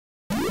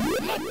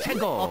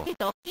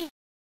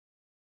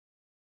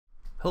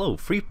Hello,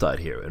 Freeptide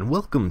here, and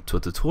welcome to a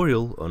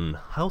tutorial on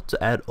how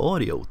to add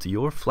audio to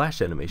your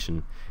Flash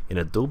animation in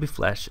Adobe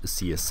Flash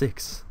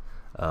CS6.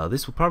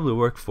 This will probably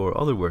work for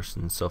other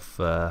versions of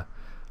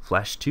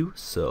Flash too,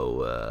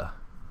 so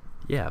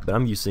yeah, but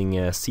I'm using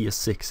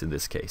CS6 in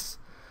this case.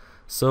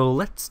 So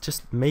let's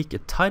just make a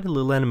tiny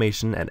little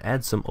animation and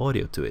add some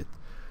audio to it.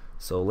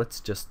 So let's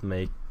just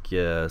make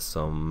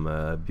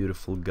some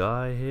beautiful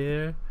guy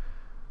here,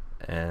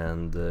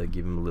 and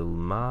give him a little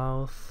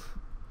mouth.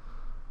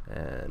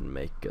 And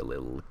make a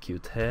little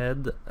cute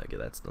head. Okay,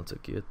 that's not so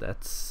cute.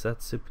 That's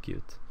super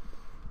cute.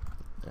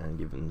 And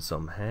give him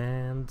some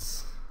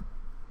hands.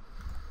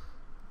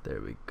 There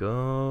we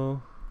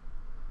go.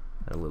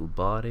 And a little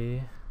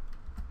body.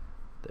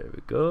 There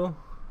we go.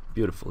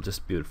 Beautiful,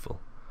 just beautiful.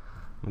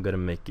 I'm gonna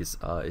make his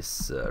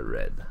eyes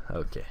red.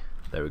 Okay,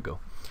 there we go.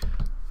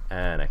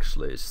 And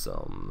actually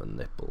some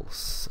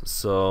nipples.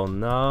 So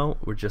now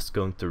we're just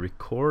going to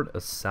record a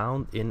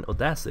sound in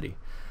Audacity.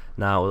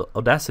 Now,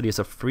 Audacity is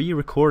a free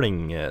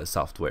recording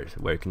software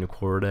where you can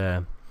record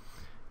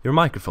your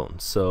microphone.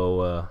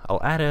 So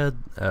I'll add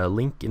a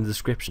link in the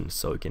description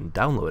so you can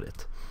download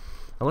it.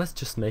 Now let's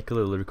just make a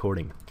little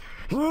recording.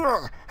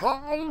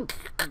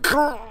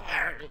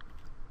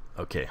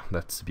 Okay,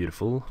 that's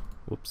beautiful.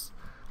 Whoops.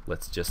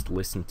 Let's just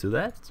listen to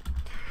that.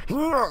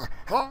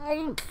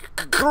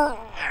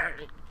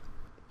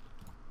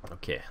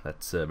 Okay,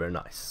 that's very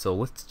nice. So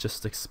let's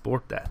just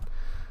export that.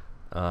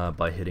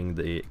 By hitting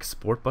the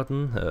export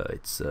button.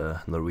 It's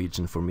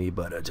Norwegian for me,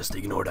 but just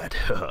ignore that.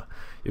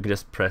 You can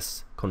just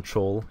press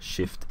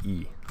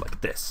Ctrl-Shift-E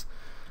like this.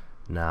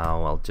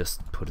 Now I'll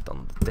just put it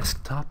on the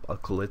desktop. I'll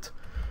call it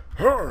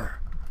and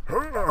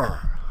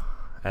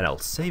I'll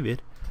save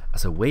it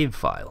as a WAV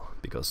file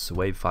because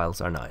WAV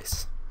files are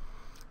nice.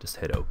 Just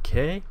hit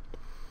OK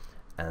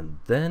and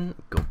then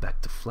go back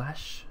to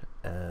Flash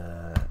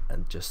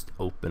and just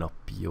open up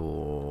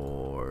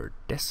your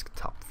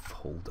desktop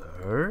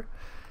folder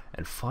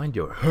and find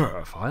your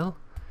file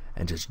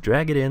and just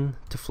drag it in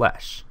to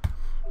Flash.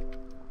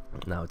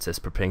 Now it says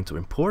preparing to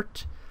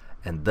import,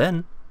 and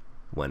then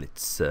when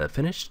it's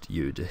finished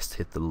you just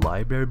hit the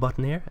library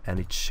button here and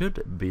it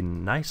should be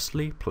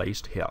nicely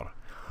placed here.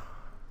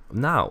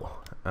 Now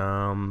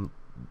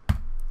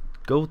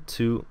go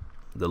to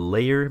the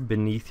layer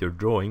beneath your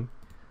drawing,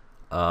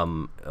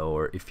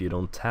 or if you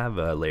don't have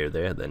a layer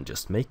there, then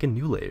just make a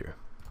new layer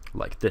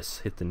like this.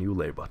 Hit the new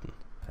layer button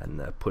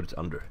and put it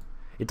under.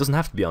 It doesn't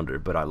have to be under,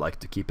 but I like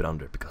to keep it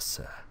under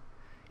because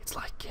it's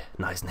like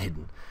nice and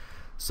hidden.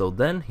 So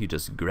then you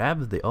just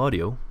grab the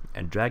audio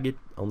and drag it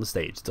on the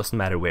stage. Doesn't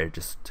matter where,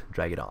 just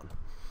drag it on.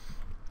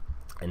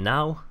 And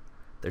now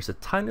there's a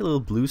tiny little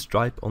blue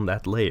stripe on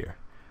that layer,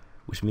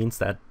 which means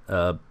that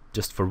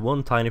just for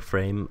one tiny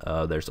frame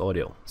there's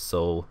audio.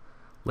 So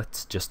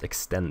let's just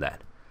extend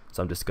that.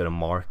 So I'm just gonna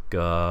mark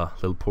a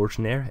little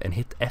portion there and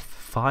hit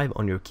F5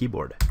 on your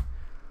keyboard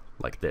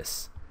like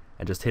this.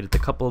 And just hit it a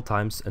couple of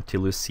times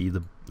until you see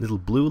the little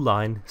blue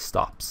line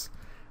stops.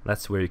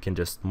 That's where you can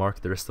just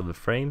mark the rest of the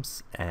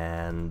frames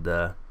and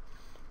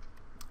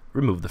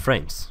remove the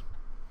frames.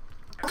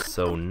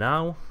 So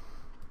now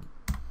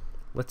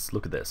let's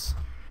look at this.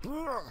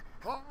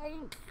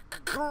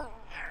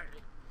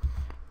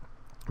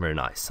 Very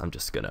nice. I'm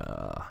just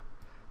gonna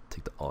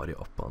take the audio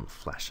up on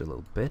Flash a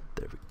little bit.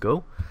 There we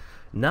go.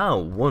 Now,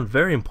 one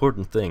very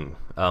important thing.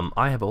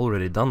 I have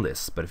already done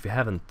this, but if you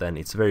haven't, then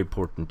it's very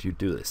important you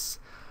do this.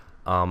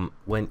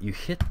 When you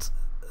hit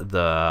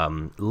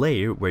the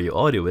layer where your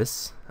audio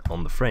is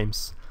on the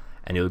frames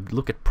and you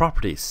look at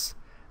properties,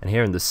 and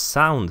here in the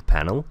sound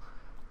panel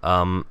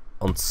on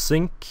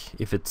sync,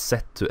 if it's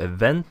set to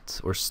event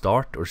or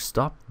start or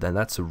stop, then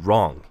that's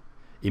wrong.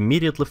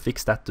 Immediately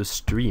fix that to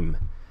stream.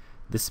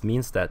 This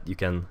means that you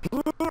can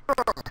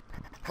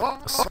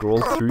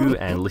scroll through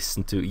and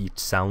listen to each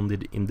sound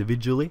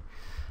individually.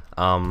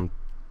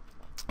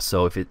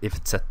 So if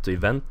it's set to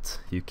event,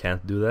 you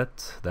can't do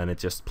that. Then it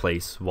just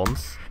plays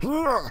once,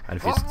 and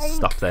if you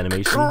stop the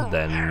animation,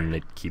 then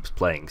it keeps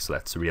playing. So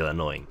that's really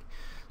annoying.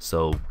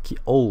 So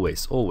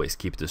always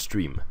keep the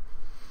stream.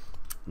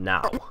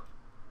 Now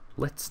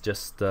let's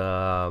just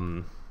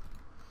I'm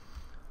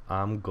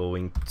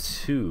going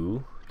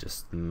to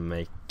just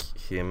make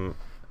him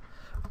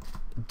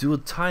do a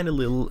tiny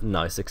little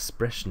nice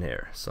expression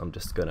here. So I'm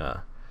just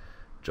gonna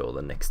draw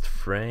the next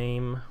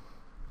frame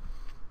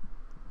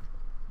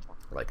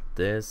like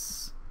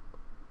this,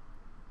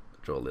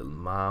 draw a little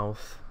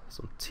mouth,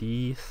 some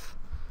teeth,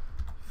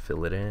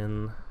 fill it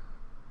in,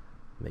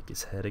 make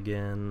his head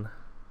again,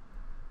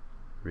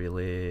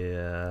 really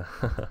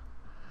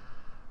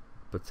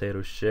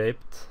potato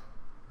shaped,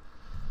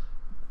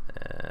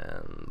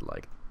 and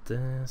like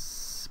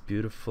this,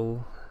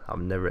 beautiful. I've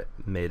never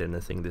made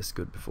anything this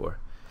good before.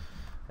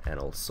 And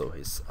also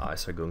his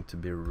eyes are going to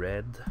be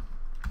red.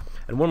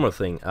 And one more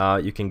thing,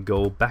 you can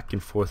go back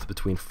and forth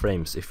between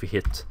frames if you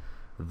hit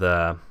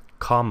the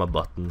comma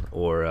button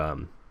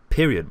or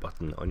period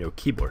button on your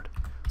keyboard.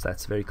 So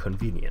that's very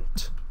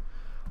convenient.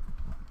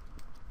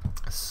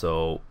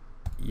 So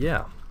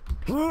yeah,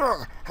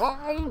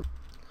 I'm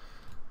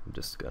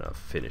just gonna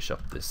finish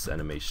up this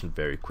animation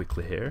very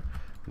quickly here,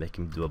 make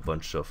him do a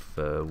bunch of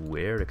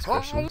weird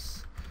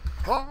expressions.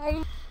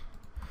 So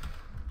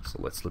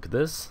let's look at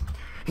this.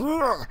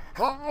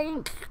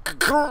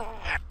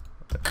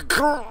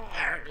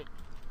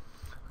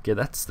 Okay,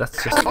 that's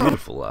just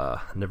beautiful.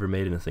 Never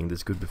made anything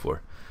this good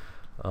before.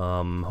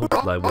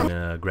 Hopefully I win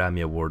a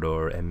Grammy Award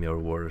or Emmy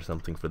Award or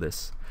something for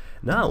this.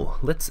 Now,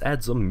 let's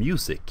add some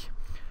music.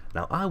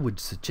 Now, I would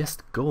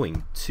suggest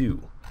going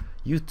to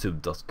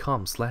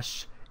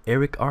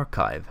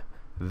youtube.com/EricArchive.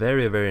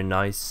 Very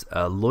nice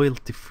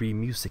loyalty-free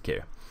music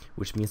here,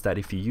 which means that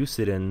if you use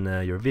it in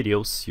your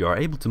videos, you are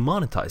able to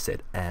monetize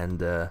it,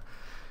 and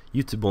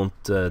YouTube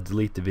won't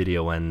delete the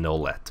video and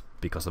all that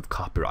because of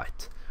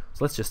copyright.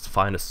 So let's just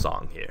find a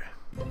song here.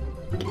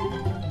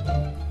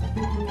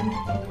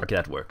 Okay,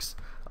 that works.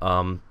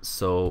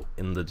 So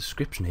in the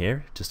description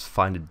here, just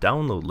find a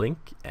download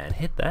link and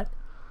hit that.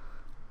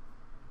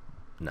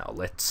 Now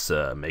let's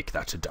make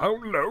that a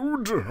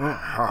download.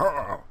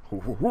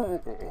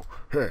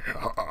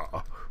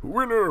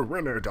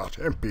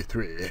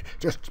 Winner.mp3,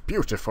 just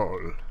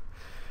beautiful.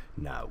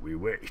 Now we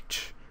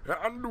wait,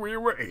 and we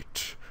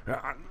wait,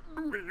 and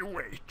we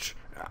wait,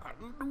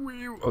 and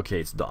we...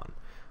 Okay, it's done.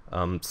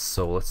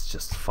 So let's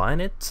just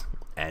find it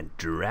and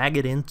drag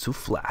it into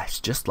Flash,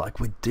 just like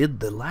we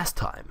did the last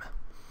time.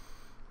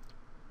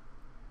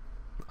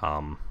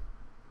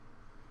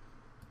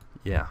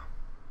 Yeah.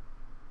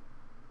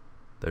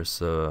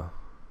 There's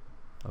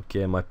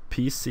okay, my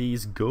PC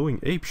is going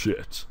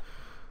apeshit.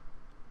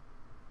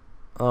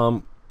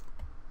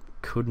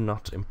 Could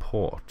not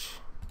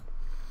import.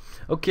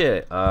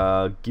 Okay,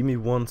 give me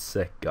 1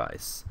 sec,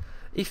 guys.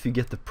 If you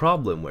get the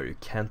problem where you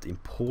can't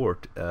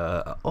import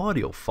an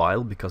audio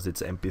file because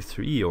it's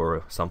MP3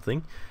 or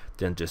something,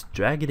 then just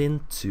drag it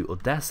into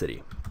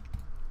Audacity.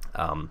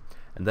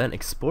 And then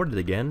export it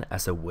again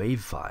as a WAV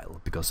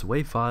file, because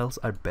WAV files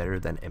are better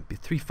than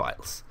MP3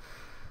 files.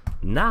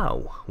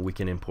 Now we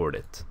can import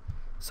it.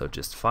 So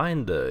just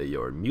find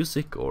your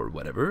music or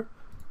whatever,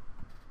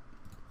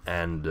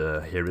 and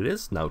here it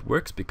is. Now it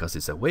works because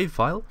it's a WAV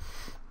file,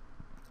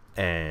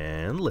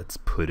 and let's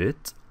put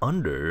it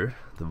under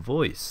the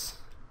voice.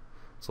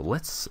 So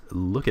let's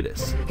look at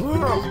this.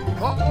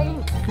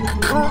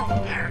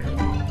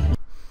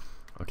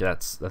 Okay,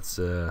 that's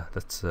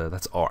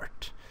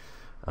art.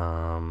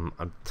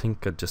 I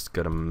think I just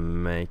gotta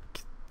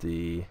make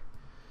the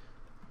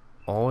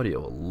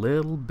audio a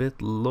little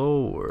bit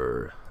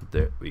lower.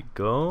 There we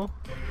go.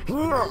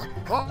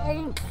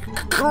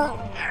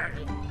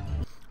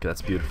 Okay,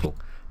 that's beautiful.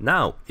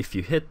 Now, if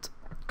you hit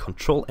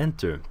Control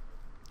Enter,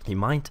 you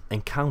might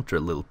encounter a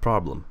little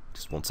problem.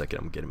 Just 1 second,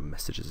 I'm getting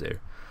messages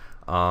here.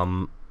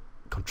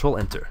 Control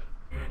Enter.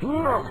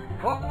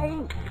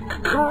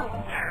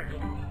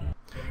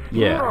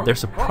 Yeah,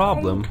 there's a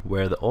problem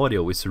where the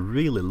audio is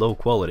really low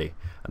quality,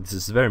 and this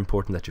is very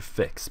important that you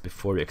fix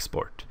before you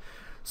export.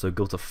 So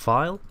go to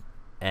File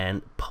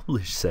and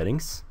Publish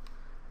Settings,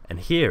 and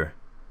here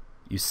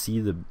you see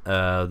the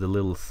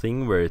little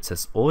thing where it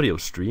says Audio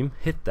Stream.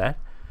 Hit that,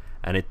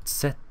 and it's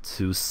set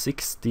to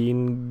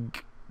 16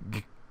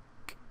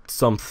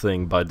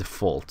 something by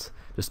default.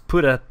 Just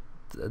put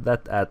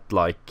that at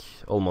like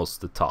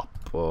almost the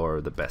top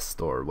or the best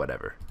or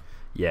whatever.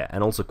 Yeah,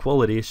 and also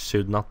quality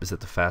should not be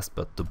set to fast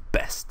but to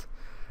best,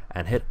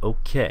 and hit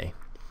OK.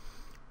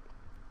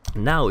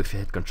 Now if you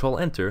hit Control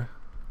Enter,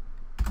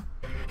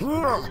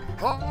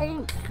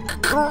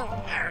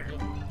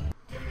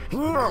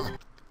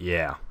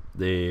 yeah,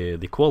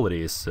 the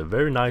quality is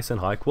very nice and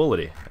high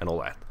quality and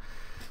all that.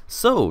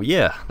 So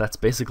yeah, that's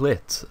basically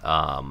it.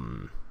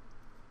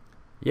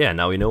 Yeah,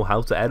 now you know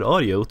how to add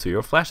audio to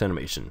your Flash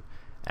animation.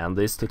 And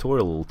this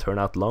tutorial will turn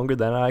out longer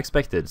than I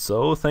expected,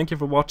 so thank you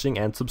for watching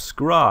and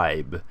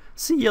subscribe.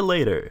 See you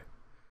later!